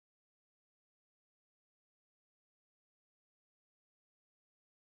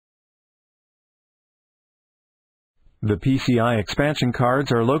The PCI expansion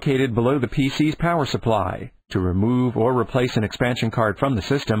cards are located below the PC's power supply. To remove or replace an expansion card from the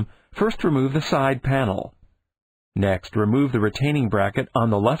system, first remove the side panel. Next, remove the retaining bracket on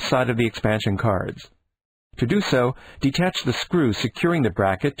the left side of the expansion cards. To do so, detach the screw securing the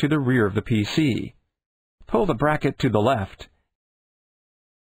bracket to the rear of the PC. Pull the bracket to the left.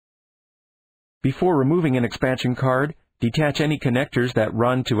 Before removing an expansion card, detach any connectors that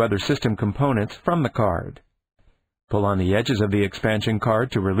run to other system components from the card. Pull on the edges of the expansion card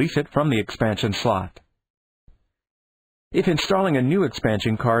to release it from the expansion slot. If installing a new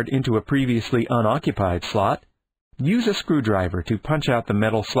expansion card into a previously unoccupied slot, use a screwdriver to punch out the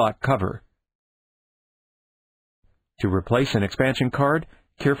metal slot cover. To replace an expansion card,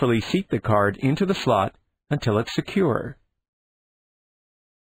 carefully seat the card into the slot until it's secure.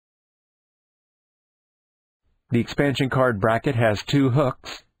 The expansion card bracket has two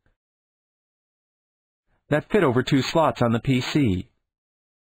hooks that fit over two slots on the PC.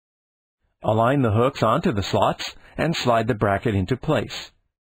 Align the hooks onto the slots and slide the bracket into place.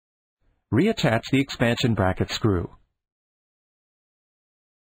 Reattach the expansion bracket screw.